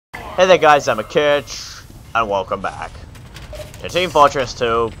Hey there guys, iIMaKitch, and welcome back to Team Fortress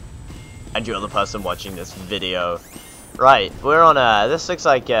 2, and you're the person watching this video. Right, we're on this looks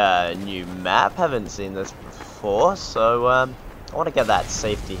like a new map, haven't seen this before, so I want to get that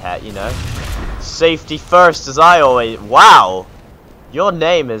safety hat, you know. Safety first, as I always, wow! Your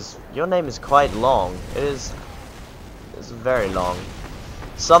name is quite long. It's very long.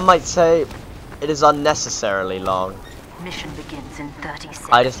 Some might say it is unnecessarily long. Mission begins in 30 seconds.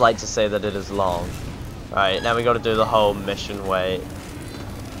 I just like to say that it is long. Right, now we got to do the whole mission way.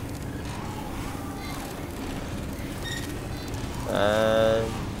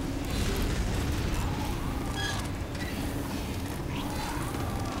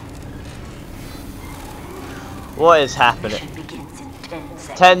 What is happening? Mission begins in 10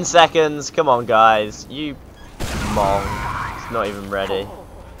 seconds. 10 seconds. Come on, guys. You mong. It's not even ready. 4,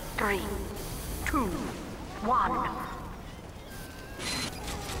 3, 2, 1.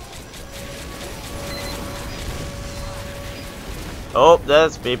 Oh,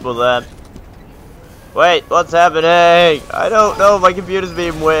 there's people there. Wait, what's happening? I don't know. My computer's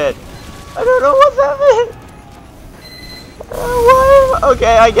being weird. I don't know what's happening. Why?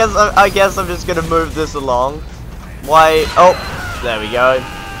 Okay, I guess I'm just gonna move this along. Why? Oh, there we go.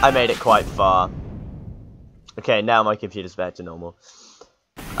 I made it quite far. Okay, now my computer's back to normal.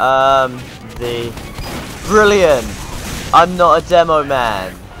 Brilliant. I'm not a demo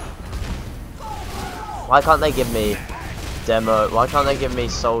man. Why can't they give me why can't they give me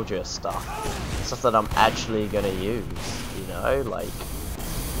soldier stuff that I'm actually gonna use, you know,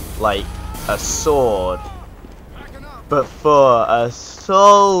 like a sword, but for a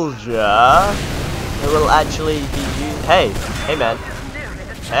soldier it will actually be used. Hey man,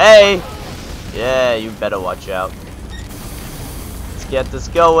 hey, yeah, you better watch out. Let's get this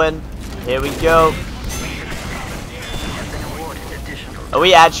going. Here we go. Are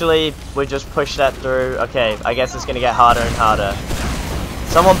we just pushed that through? Okay, I guess it's gonna get harder and harder.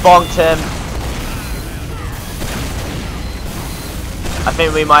 Someone bonked him. I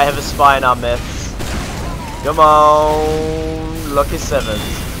think we might have a spy in our midst. Come on, lucky sevens.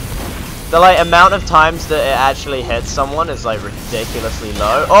 The amount of times that it actually hits someone is ridiculously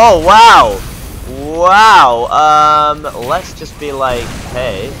low. Oh wow! Wow! Let's just be like,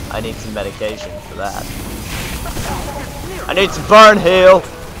 hey, I need some medication for that. I need some burn heal,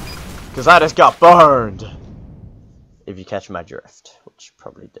 because I just got burned. If you catch my drift, which you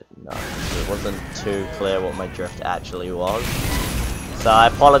probably didn't know. It wasn't too clear what my drift actually was. So I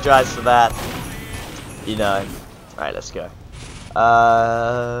apologize for that. You know. Alright, let's go.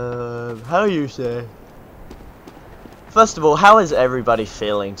 How you say? First of all, how is everybody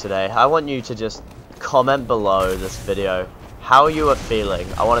feeling today? I want you to just comment below this video how you are feeling.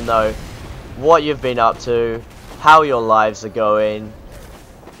 I want to know what you've been up to, how your lives are going,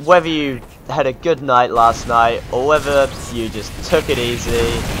 whether you had a good night last night or whether you just took it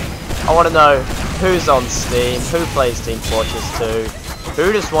easy. I want to know who's on Steam, who plays Team Fortress 2,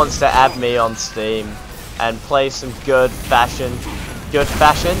 who just wants to add me on Steam and play some good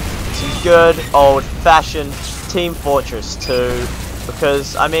old-fashioned Team Fortress 2,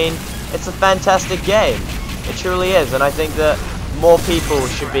 because I mean, it's a fantastic game. It truly is, and I think that more people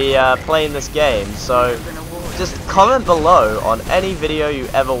should be playing this game. So just comment below on any video you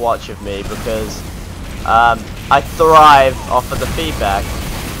ever watch of me, because I thrive off of the feedback,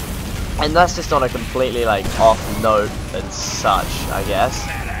 and that's just on a completely off note and such, I guess,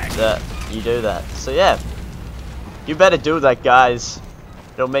 that you do that. So yeah, you better do that, guys.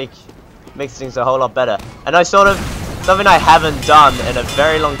 It'll makes things a whole lot better. And something I haven't done in a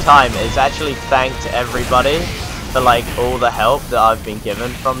very long time is actually thanked everybody for all the help that I've been given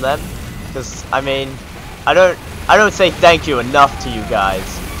from them, because I mean, I don't say thank you enough to you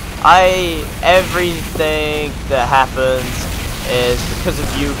guys. Everything that happens is because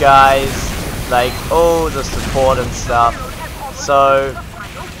of you guys, all the support and stuff. So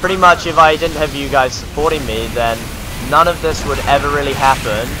pretty much if I didn't have you guys supporting me, then none of this would ever really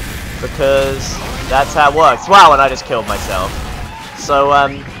happen, because that's how it works. Wow, and I just killed myself. So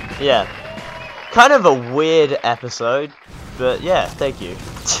yeah, kind of a weird episode, but yeah, thank you.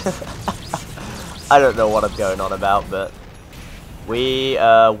 I don't know what I'm going on about, but we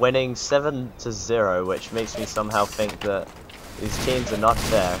are winning 7-0, which makes me somehow think that these teams are not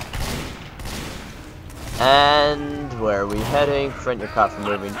fair. And where are we heading? Prevent your car from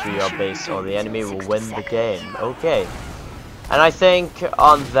moving to your base, or the enemy will win the game. Okay. And I think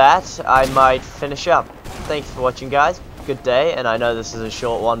on that, I might finish up. Thanks for watching, guys. Good day, and I know this is a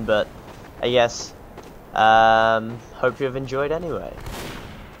short one, but I guess, hope you have enjoyed anyway.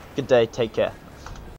 Good day, take care.